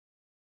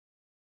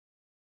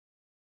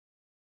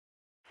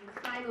And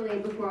finally,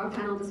 before our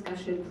panel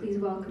discussion, please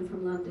welcome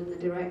from London the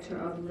Director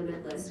of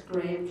Limitless,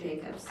 Graham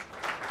Jacobs.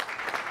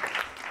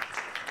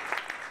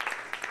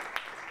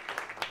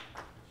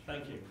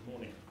 Thank you. Good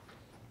morning.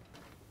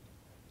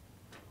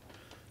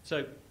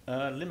 So,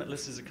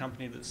 Limitless is a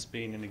company that's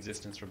been in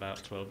existence for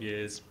about 12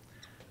 years,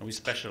 and we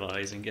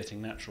specialize in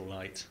getting natural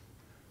light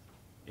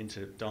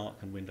into dark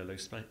and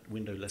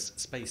windowless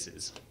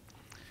spaces.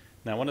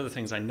 Now, one of the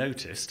things I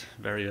noticed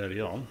very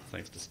early on,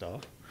 thanks to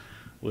staff,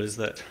 was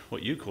that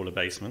what you call a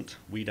basement,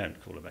 we don't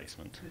call a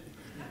basement.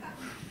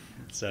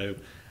 So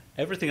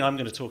everything I'm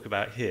going to talk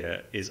about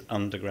here is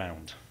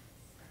underground.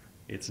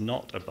 It's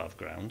not above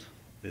ground.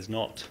 There's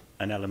not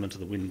an element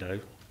of the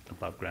window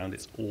above ground.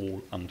 It's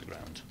all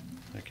underground.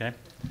 Okay?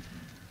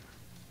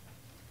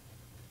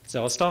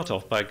 So I'll start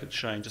off by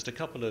showing just a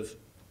couple of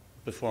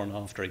before and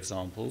after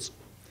examples.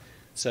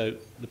 So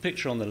the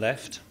picture on the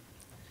left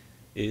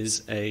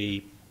is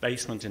a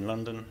basement in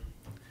London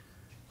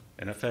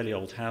in a fairly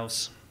old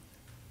house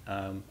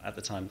at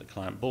the time the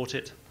client bought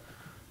it,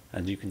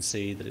 and you can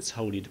see that it's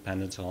wholly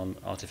dependent on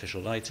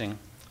artificial lighting.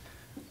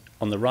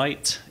 On the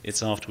right,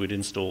 it's after we'd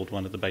installed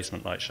one of the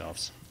basement light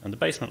shafts. And the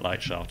basement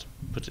light shaft,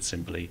 put it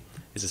simply,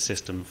 is a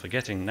system for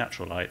getting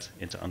natural light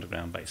into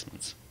underground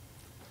basements.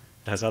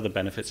 It has other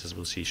benefits, as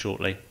we'll see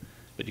shortly,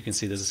 but you can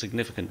see there's a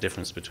significant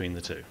difference between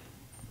the two.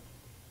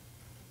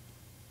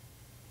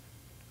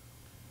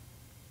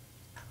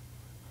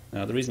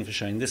 Now, the reason for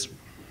showing this,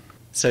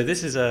 so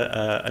this is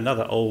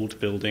another old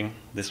building.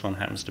 This one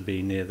happens to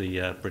be near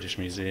the British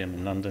Museum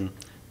in London,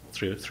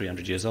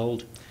 300 years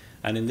old.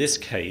 And in this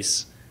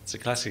case, it's a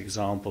classic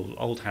example,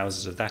 old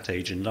houses of that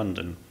age in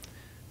London,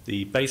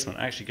 the basement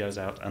actually goes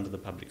out under the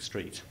public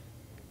street.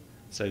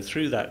 So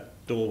through that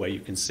doorway, you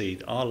can see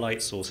our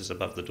light source is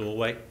above the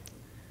doorway.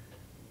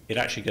 It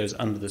actually goes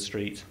under the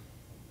street.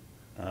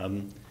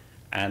 And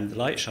the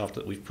light shaft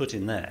that we've put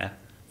in there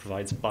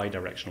provides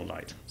bi-directional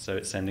light. So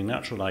it's sending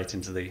natural light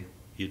into the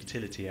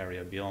utility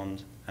area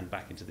beyond and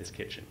back into this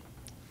kitchen.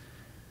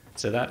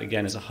 So that,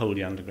 again, is a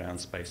wholly underground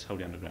space,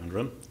 wholly underground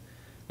room.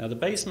 Now, the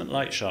basement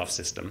light shaft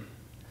system,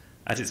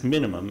 at its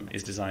minimum,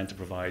 is designed to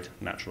provide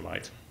natural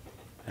light.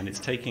 And it's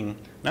taking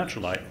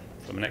natural light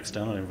from an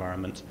external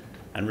environment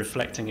and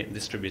reflecting it and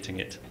distributing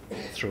it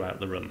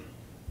throughout the room.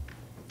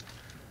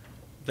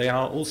 They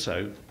are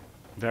also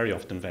very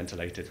often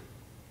ventilated,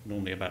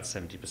 normally about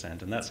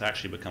 70%, and that's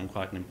actually become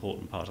quite an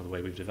important part of the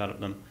way we've developed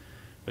them,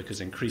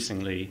 because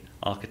increasingly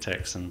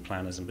architects and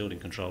planners and building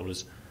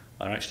controllers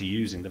are actually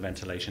using the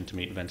ventilation to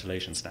meet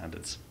ventilation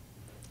standards.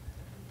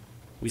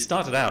 We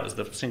started out as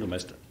the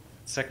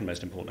second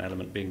most important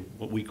element being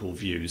what we call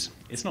views.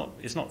 It's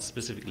not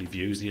specifically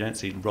views. You don't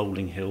see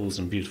rolling hills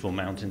and beautiful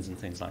mountains and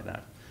things like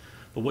that.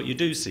 But what you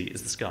do see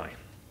is the sky.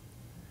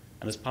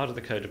 And as part of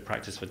the code of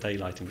practice for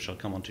daylighting, which I'll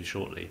come on to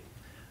shortly,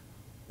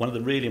 one of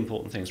the really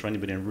important things for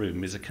anybody in a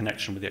room is a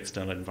connection with the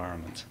external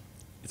environment.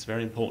 It's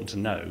very important to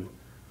know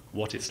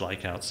what it's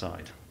like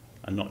outside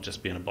and not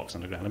just be in a box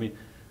underground. I mean,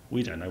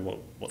 we don't know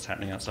what's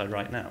happening outside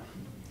right now.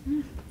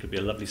 It could be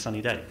a lovely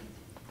sunny day.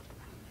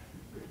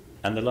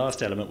 And the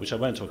last element, which I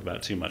won't talk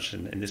about too much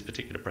in this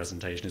particular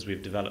presentation, is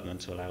we've developed them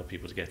to allow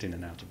people to get in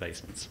and out of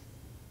basements.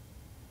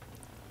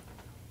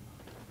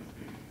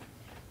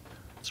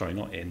 Sorry,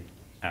 not in,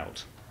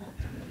 out.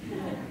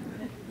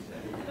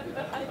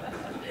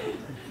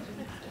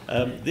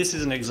 This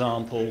is an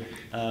example.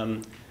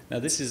 Now,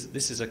 this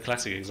is a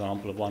classic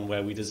example of one where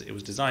it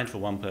was designed for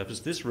one purpose.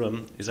 This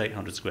room is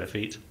 800 square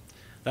feet.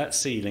 That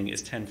ceiling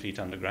is 10 feet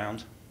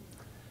underground.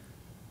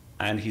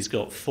 And he's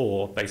got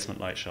 4 basement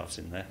light shafts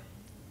in there.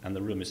 And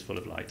the room is full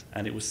of light.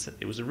 And it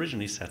was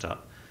originally set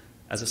up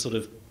as a sort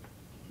of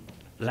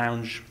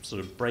lounge, sort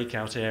of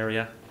breakout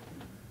area.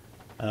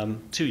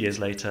 2 years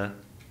later,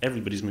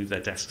 everybody's moved their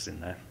desks in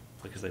there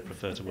because they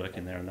prefer to work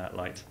in there in that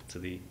light to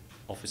the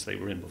office they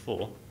were in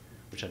before,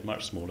 which had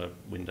much smaller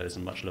windows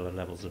and much lower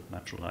levels of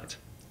natural light.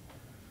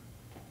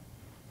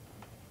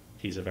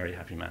 He's a very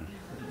happy man.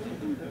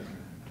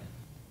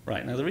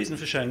 Right, now the reason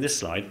for showing this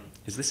slide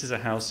is this is a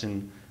house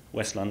in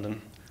West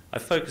London.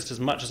 I've focused as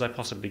much as I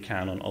possibly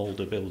can on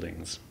older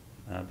buildings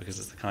because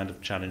it's the kind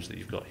of challenge that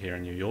you've got here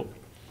in New York.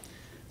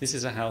 This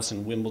is a house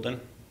in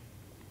Wimbledon.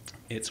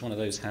 It's one of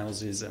those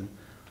houses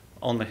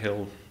on the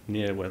hill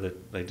near where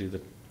they do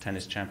the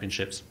tennis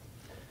championships.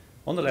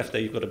 On the left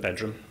there you've got a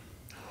bedroom.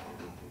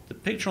 The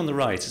picture on the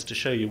right is to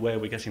show you where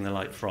we're getting the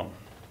light from.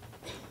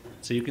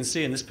 So you can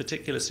see in this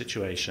particular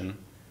situation,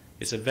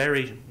 it's a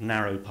very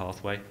narrow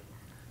pathway.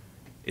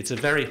 It's a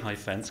very high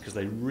fence because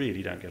they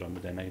really don't get on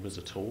with their neighbours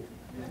at all.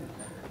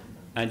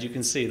 And you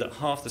can see that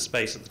half the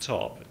space at the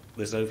top,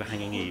 there's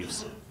overhanging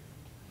eaves.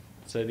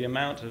 So the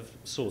amount of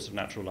source of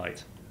natural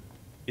light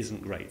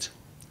isn't great.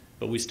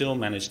 But we still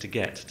managed to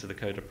get to the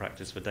code of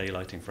practice for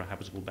daylighting for a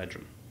habitable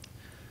bedroom.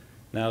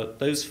 Now,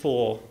 those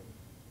 4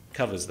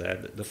 covers there,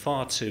 the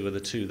far 2 are the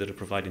 2 that are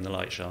providing the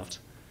light shaft.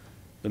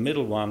 The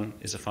middle one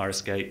is a fire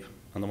escape,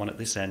 and the one at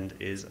this end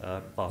is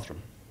a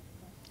bathroom.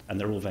 And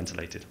they're all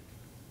ventilated.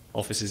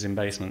 Offices in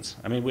basements.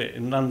 I mean, we're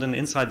in London,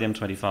 inside the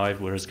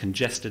M25, we're as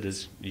congested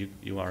as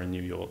you are in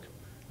New York.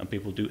 and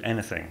people do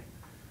anything.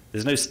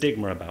 There's no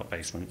stigma about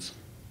basements.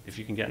 If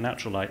you can get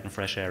natural light and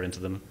fresh air into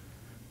them,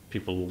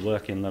 people will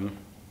work in them,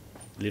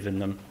 live in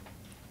them.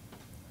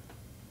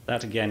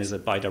 That again is a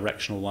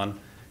bidirectional one.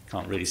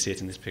 Can't really see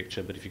it in this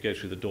picture, but if you go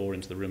through the door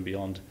into the room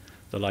beyond,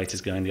 the light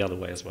is going the other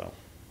way as well.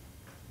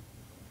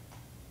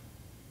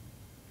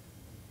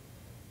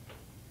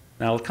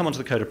 Now I'll come on to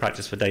the code of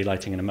practice for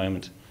daylighting in a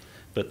moment,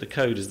 but the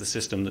code is the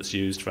system that's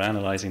used for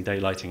analysing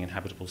daylighting in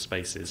habitable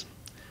spaces.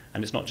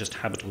 And it's not just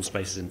habitable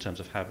spaces in terms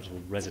of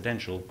habitable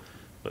residential,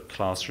 but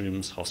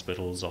classrooms,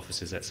 hospitals,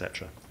 offices,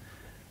 etc.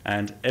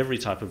 And every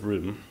type of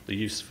room, the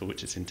use for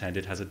which it's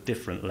intended, has a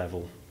different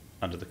level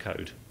under the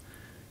code.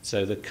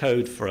 So the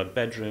code for a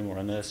bedroom or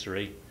a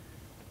nursery,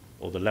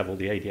 or the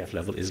ADF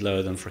level, is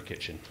lower than for a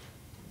kitchen.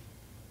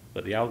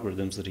 But the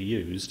algorithms that are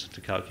used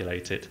to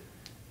calculate it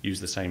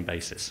use the same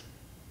basis.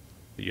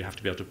 But you have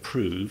to be able to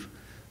prove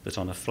that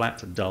on a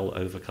flat, dull,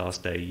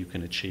 overcast day, you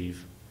can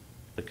achieve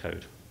the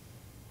code.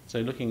 So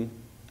looking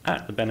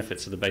at the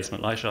benefits of the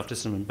basement light shaft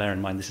system, and bear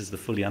in mind this is the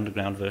fully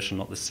underground version,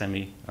 not the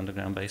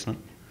semi-underground basement.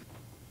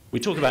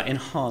 We talk about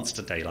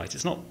enhanced daylight.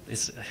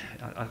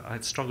 I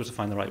struggle to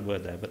find the right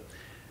word there, but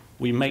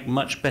we make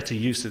much better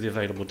use of the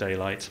available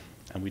daylight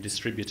and we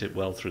distribute it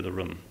well through the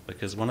room,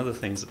 because one of the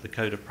things that the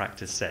code of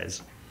practice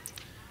says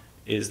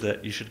is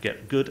that you should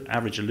get good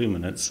average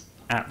illuminance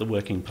at the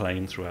working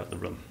plane throughout the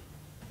room.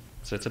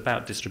 So it's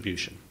about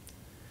distribution.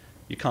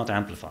 You can't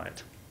amplify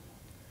it.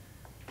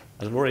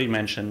 As I've already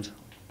mentioned,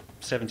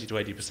 70 to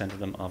 80% of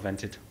them are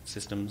vented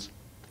systems.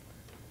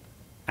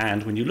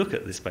 And when you look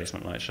at this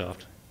basement light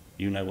shaft,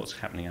 you know what's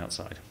happening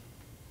outside.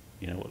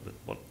 You know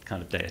what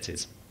kind of day it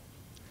is.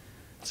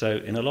 So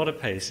in a lot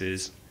of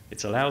cases,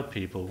 it's allowed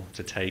people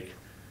to take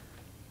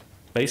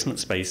basement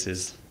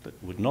spaces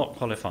that would not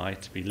qualify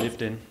to be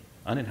lived in,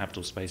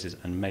 uninhabitable spaces,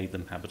 and made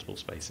them habitable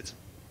spaces.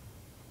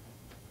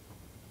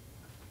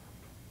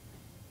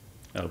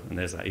 Oh, and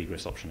there's that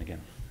egress option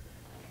again.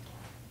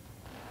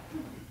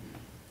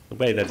 The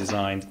way they're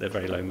designed, they're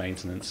very low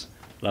maintenance.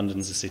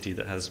 London's a city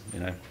that has,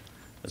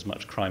 as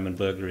much crime and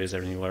burglary as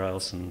anywhere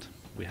else, and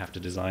we have to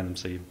design them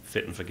so you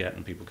fit and forget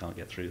and people can't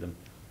get through them.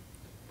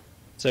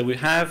 So we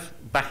have,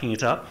 backing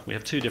it up, we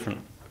have two different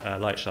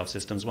light shaft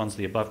systems. One's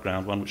the above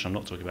ground one, which I'm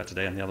not talking about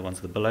today, and the other one's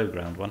the below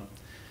ground one.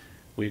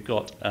 We've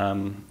got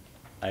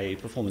a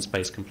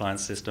performance-based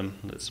compliance system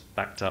that's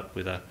backed up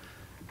with a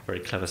very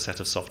clever set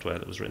of software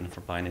that was written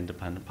by an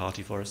independent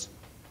party for us.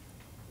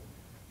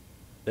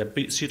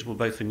 They're suitable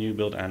both for new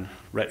build and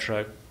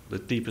retro. The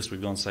deepest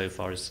we've gone so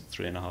far is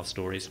 3.5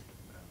 stories,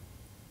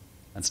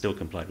 and still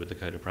complied with the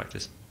code of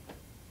practice.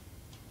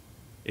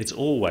 It's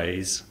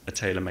always a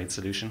tailor-made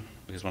solution,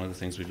 because one of the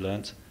things we've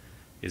learnt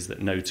is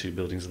that no two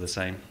buildings are the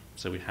same,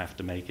 so we have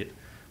to make it.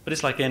 But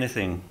it's like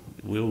anything,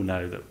 we all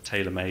know that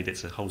tailor-made,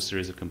 it's a whole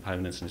series of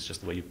components, and it's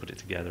just the way you put it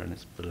together, and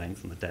it's the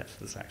length and the depth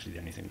that's actually the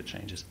only thing that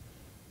changes.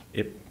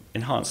 It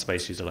enhanced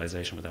space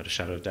utilization without a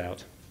shadow of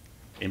doubt,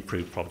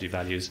 improved property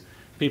values.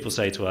 People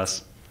say to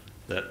us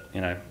that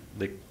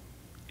the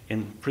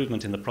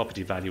improvement in the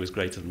property value is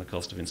greater than the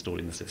cost of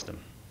installing the system.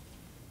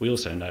 We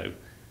also know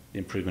the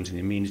improvement in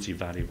the amenity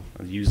value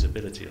and the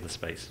usability of the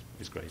space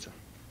is greater.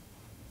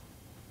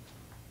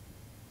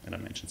 And I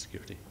mentioned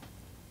security.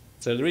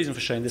 So the reason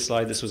for showing this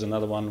slide, this was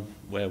another one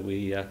where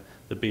the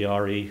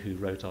BRE who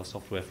wrote our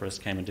software for us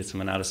came and did some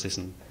analysis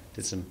and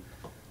did some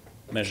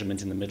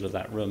measurement in the middle of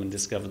that room and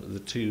discovered that the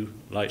two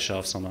light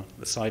shafts on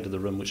the side of the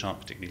room, which aren't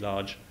particularly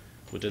large,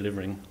 were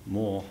delivering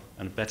more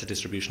and better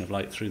distribution of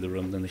light through the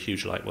room than the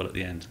huge light well at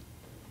the end.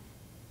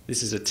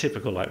 This is a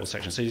typical light well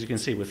section. So as you can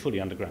see, we're fully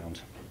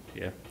underground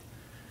here.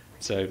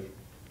 So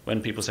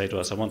when people say to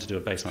us, I want to do a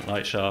basement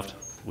light shaft,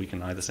 we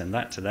can either send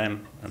that to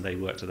them and they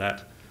work to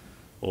that,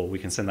 or we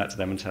can send that to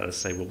them and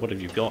say, well, what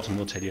have you got? And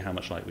we'll tell you how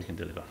much light we can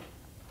deliver.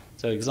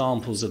 So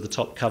examples of the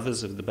top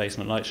covers of the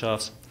basement light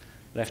shafts.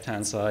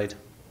 Left-hand side,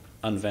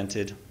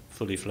 unvented,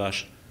 fully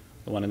flush.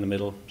 The one in the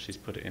middle, she's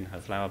put it in her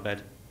flower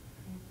bed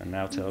and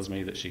now tells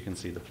me that she can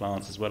see the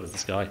plants as well as the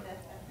sky.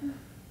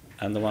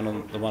 And the one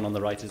on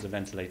the right is a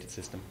ventilated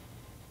system.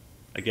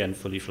 Again,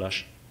 fully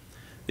flush.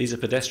 These are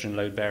pedestrian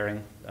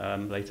load-bearing.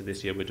 Later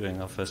this year, we're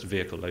doing our first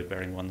vehicle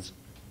load-bearing ones.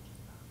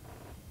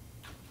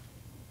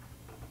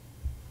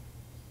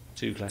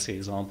 Two classic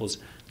examples.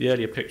 The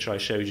earlier picture I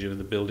showed you of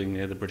the building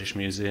near the British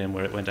Museum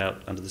where it went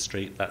out under the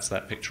street, that's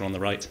that picture on the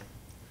right.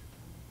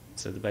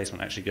 So the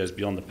basement actually goes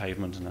beyond the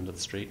pavement and under the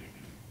street.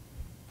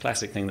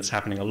 Classic thing that's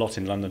happening a lot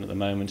in London at the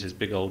moment is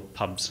big old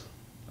pubs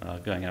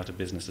going out of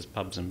business as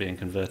pubs and being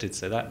converted.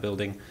 So that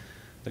building,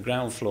 the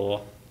ground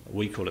floor,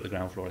 we call it the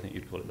ground floor, I think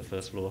you'd call it the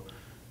first floor,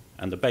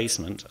 and the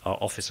basement are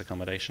office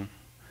accommodation.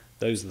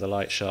 Those are the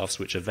light shafts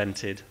which are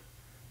vented,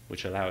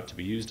 which allow it to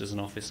be used as an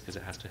office because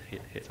it has to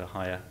hit a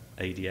higher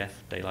ADF,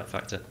 daylight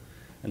factor.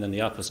 And then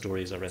the upper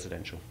stories are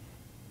residential.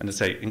 And to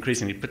say,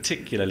 increasingly,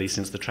 particularly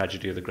since the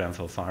tragedy of the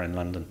Grenfell fire in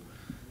London,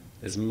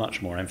 there's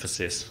much more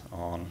emphasis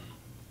on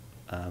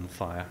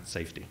fire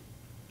safety.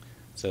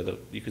 So that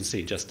you can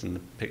see just in the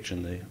picture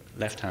in the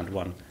left-hand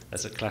one,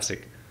 there's a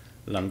classic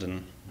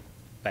London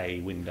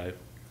bay window.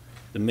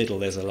 The middle,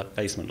 there's a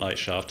basement light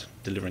shaft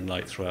delivering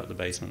light throughout the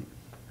basement.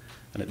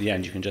 And at the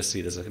end, you can just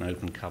see there's an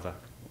open cover,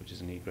 which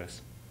is an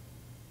egress.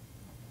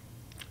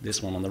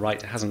 This one on the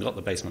right hasn't got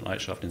the basement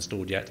light shaft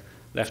installed yet.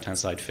 Left-hand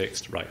side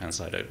fixed, right-hand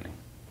side opening.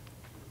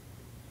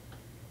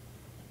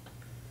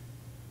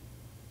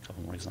 A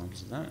couple more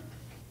examples of that.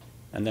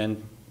 And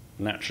then,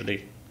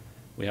 naturally,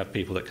 we have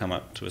people that come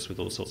up to us with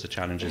all sorts of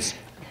challenges.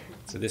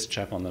 So this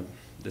chap on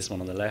this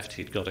one on the left,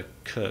 he'd got a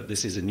curved,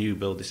 this is a new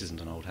build, this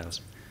isn't an old house.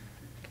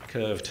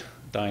 Curved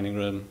dining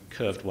room,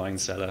 curved wine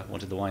cellar,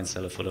 wanted the wine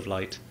cellar full of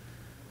light,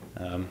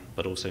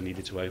 but also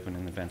needed to open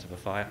in the event of a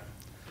fire.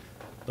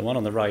 The one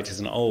on the right is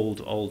an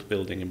old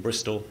building in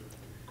Bristol.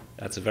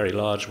 That's a very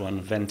large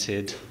one,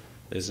 vented.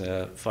 There's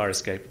a fire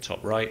escape at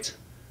top right,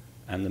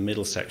 and the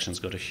middle section's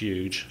got a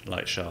huge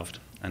light shaft.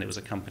 And it was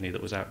a company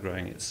that was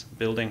outgrowing its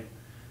building,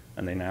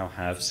 and they now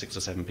have 6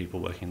 or 7 people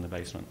working in the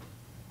basement.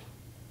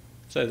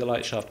 So the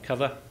light shaft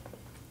cover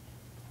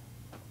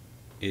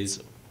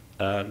is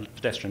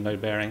pedestrian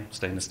load-bearing,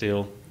 stainless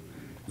steel,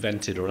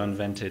 vented or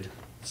unvented,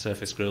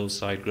 surface grills,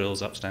 side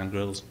grills, upstand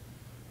grills.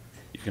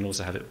 You can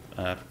also have it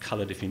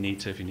coloured if you need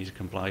to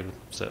comply with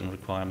certain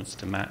requirements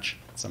to match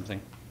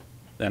something.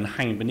 Then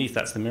hanging beneath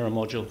that's the mirror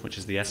module, which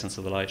is the essence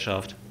of the light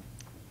shaft.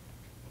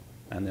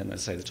 And then,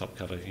 let's say, the top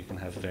cover, you can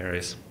have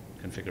various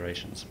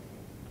configurations.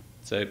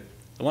 So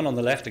the one on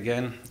the left,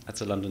 again,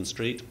 that's a London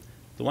street.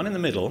 The one in the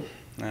middle,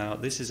 now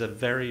this is a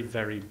very,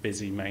 very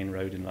busy main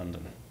road in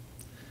London.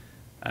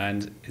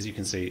 And as you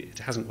can see, it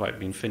hasn't quite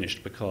been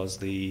finished because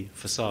the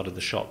facade of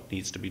the shop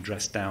needs to be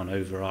dressed down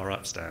over our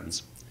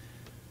upstands.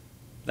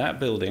 That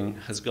building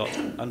has got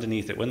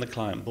underneath it, when the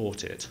client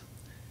bought it,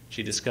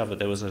 she discovered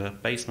there was a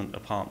basement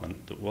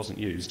apartment that wasn't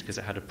used because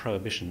it had a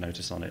prohibition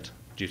notice on it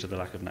due to the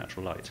lack of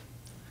natural light.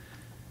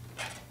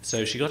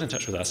 So she got in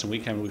touch with us, and we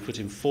came and we put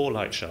in 4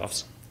 light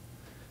shafts.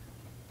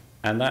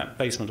 And that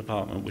basement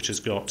apartment, which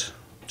has got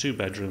 2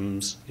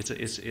 bedrooms,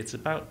 it's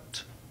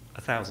about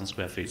 1,000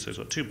 square feet, so it's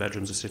got 2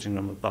 bedrooms, a sitting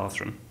room, a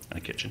bathroom, and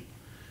a kitchen.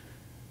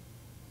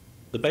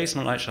 The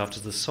basement light shaft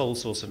is the sole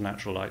source of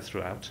natural light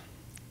throughout.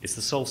 It's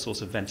the sole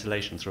source of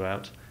ventilation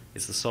throughout.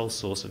 It's the sole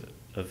source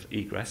of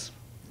egress.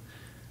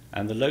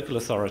 And the local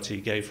authority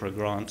gave her a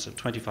grant of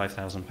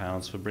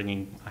 £25,000 for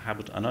bringing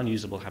an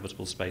unusable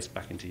habitable space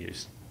back into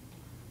use.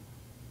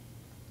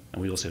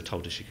 And we also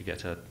told her she could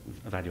get a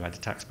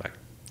value-added tax back.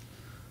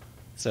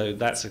 So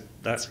that's a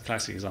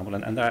classic example,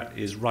 and that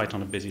is right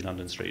on a busy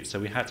London street. So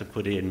we had to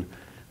put in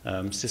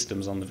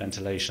systems on the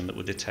ventilation that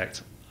would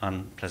detect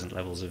unpleasant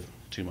levels of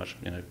too much,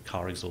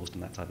 car exhaust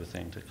and that type of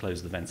thing to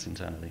close the vents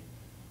internally.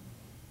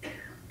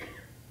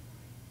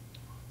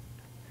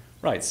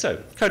 Right,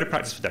 so code of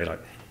practice for daylight.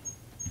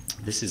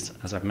 This is,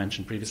 as I've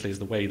mentioned previously, is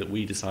the way that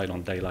we decide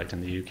on daylight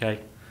in the UK.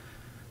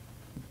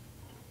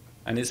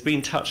 And it's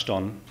been touched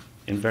on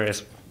in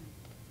various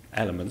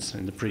elements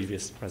in the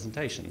previous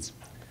presentations.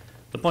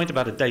 The point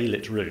about a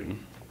daylit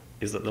room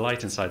is that the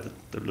light inside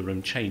the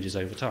room changes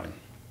over time.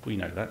 We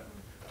know that.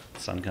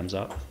 The sun comes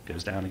up,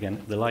 goes down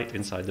again. The light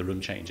inside the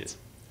room changes.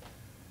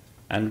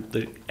 And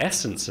the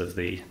essence of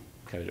the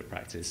code of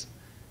practice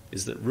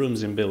is that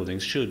rooms in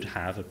buildings should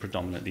have a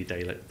predominantly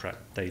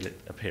daylit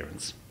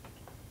appearance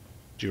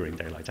during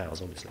daylight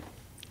hours, obviously.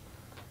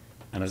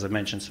 And as I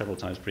mentioned several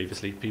times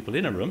previously, people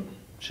in a room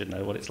should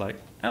know what it's like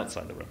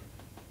outside the room.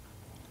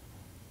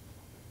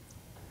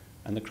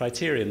 And the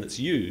criterion that's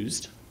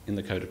used in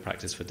the code of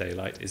practice for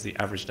daylight is the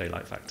average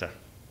daylight factor.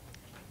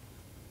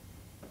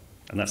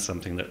 And that's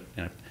something that,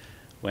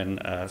 when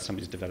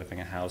somebody's developing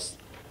a house,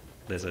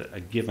 there's a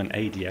given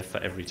ADF for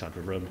every type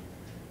of room,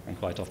 and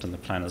quite often the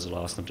planners will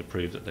ask them to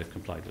prove that they've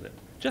complied with it.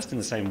 Just in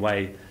the same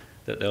way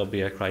that there'll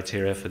be a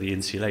criteria for the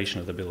insulation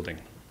of the building,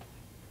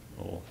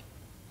 or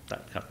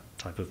that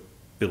type of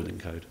building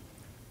code.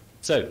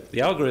 So the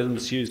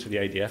algorithms used for the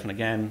ADF, and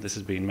again, this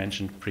has been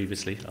mentioned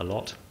previously a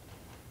lot,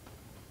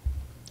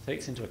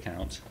 takes into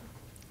account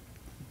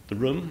the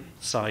room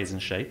size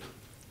and shape,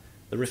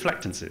 the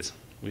reflectances.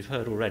 We've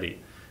heard already,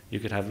 you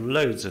could have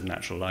loads of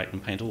natural light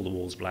and paint all the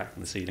walls black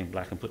and the ceiling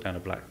black and put down a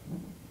black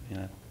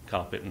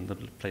carpet and the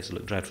place will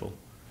look dreadful.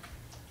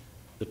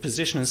 The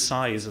position and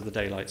size of the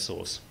daylight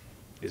source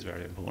is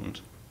very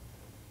important.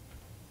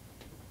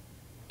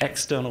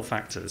 External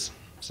factors.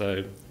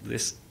 So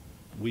this,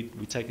 we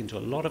take into a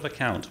lot of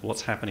account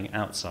what's happening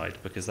outside,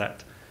 because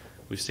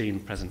we've seen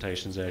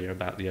presentations earlier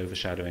about the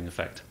overshadowing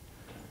effect.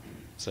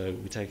 So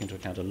we take into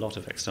account a lot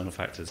of external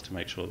factors to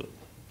make sure that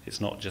it's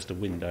not just a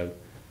window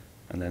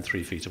and then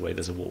 3 feet away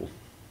there's a wall.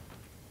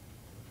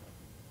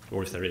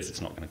 Or if there is,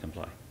 it's not going to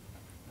comply.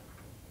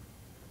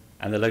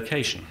 And the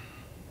location.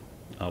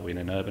 Are we in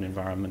an urban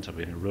environment? Are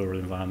we in a rural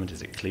environment?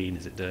 Is it clean?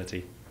 Is it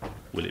dirty?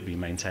 Will it be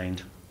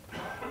maintained?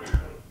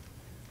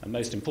 And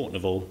most important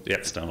of all, the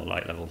external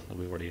light level that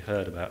we've already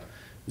heard about,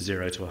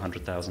 0 to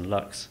 100,000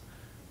 lux.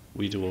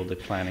 We do all the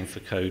planning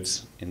for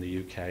codes in the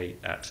UK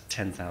at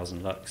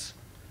 10,000 lux.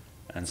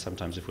 And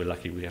sometimes, if we're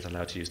lucky, we get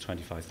allowed to use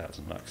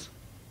 25,000 lux.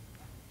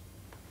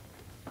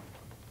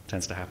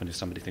 Tends to happen if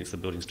somebody thinks the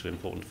building's too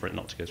important for it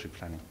not to go through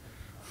planning.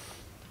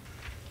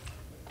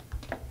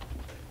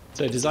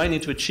 So designing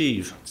to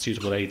achieve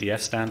suitable ADF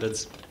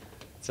standards.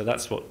 So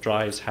that's what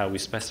drives how we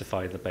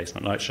specify the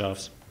basement light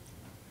shafts.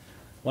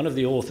 One of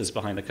the authors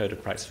behind the Code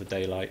of Practice for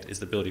Daylight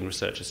is the Building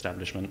Research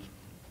Establishment.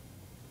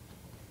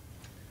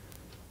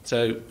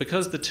 So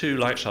because the two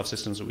light shaft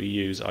systems that we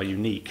use are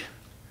unique,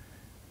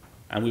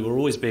 and we were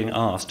always being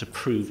asked to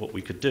prove what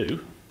we could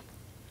do,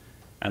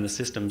 and the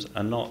systems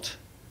are not,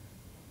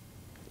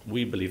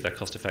 we believe they're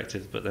cost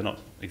effective, but they're not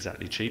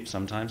exactly cheap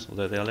sometimes,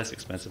 although they are less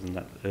expensive than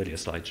that earlier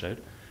slide showed.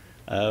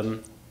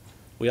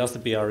 We asked the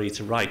BRE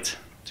to write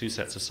 2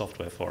 sets of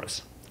software for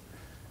us,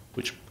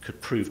 which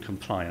could prove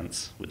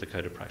compliance with the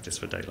Code of Practice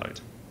for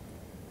Daylight.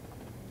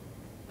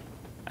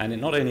 And it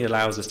not only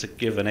allows us to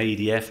give an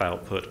ADF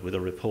output with a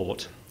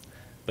report,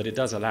 but it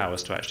does allow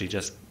us to actually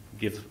just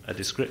give a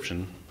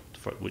description,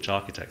 for which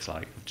architects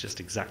like, of just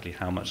exactly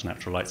how much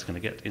natural light is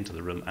going to get into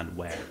the room and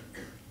where.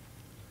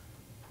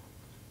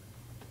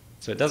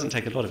 So it doesn't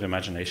take a lot of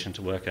imagination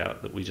to work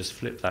out that we just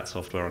flip that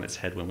software on its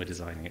head when we're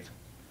designing it.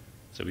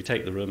 So we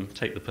take the room,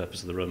 take the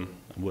purpose of the room,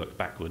 and work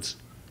backwards.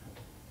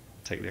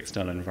 Take the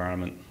external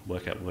environment,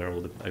 work out where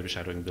all the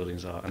overshadowing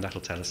buildings are, and that'll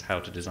tell us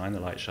how to design the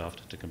light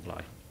shaft to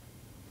comply.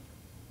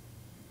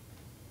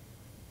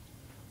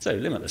 So,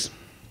 limitless.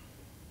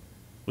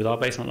 With our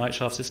basement light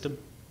shaft system,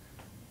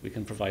 we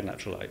can provide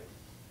natural light,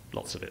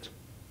 lots of it.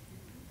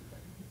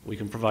 We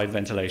can provide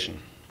ventilation,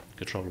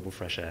 controllable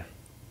fresh air.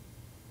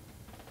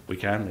 We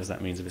can, there's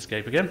that means of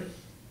escape again.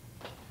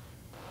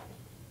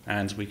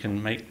 And we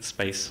can make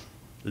space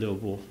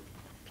livable,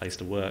 place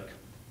to work.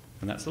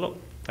 And that's the lot.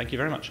 Thank you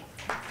very much.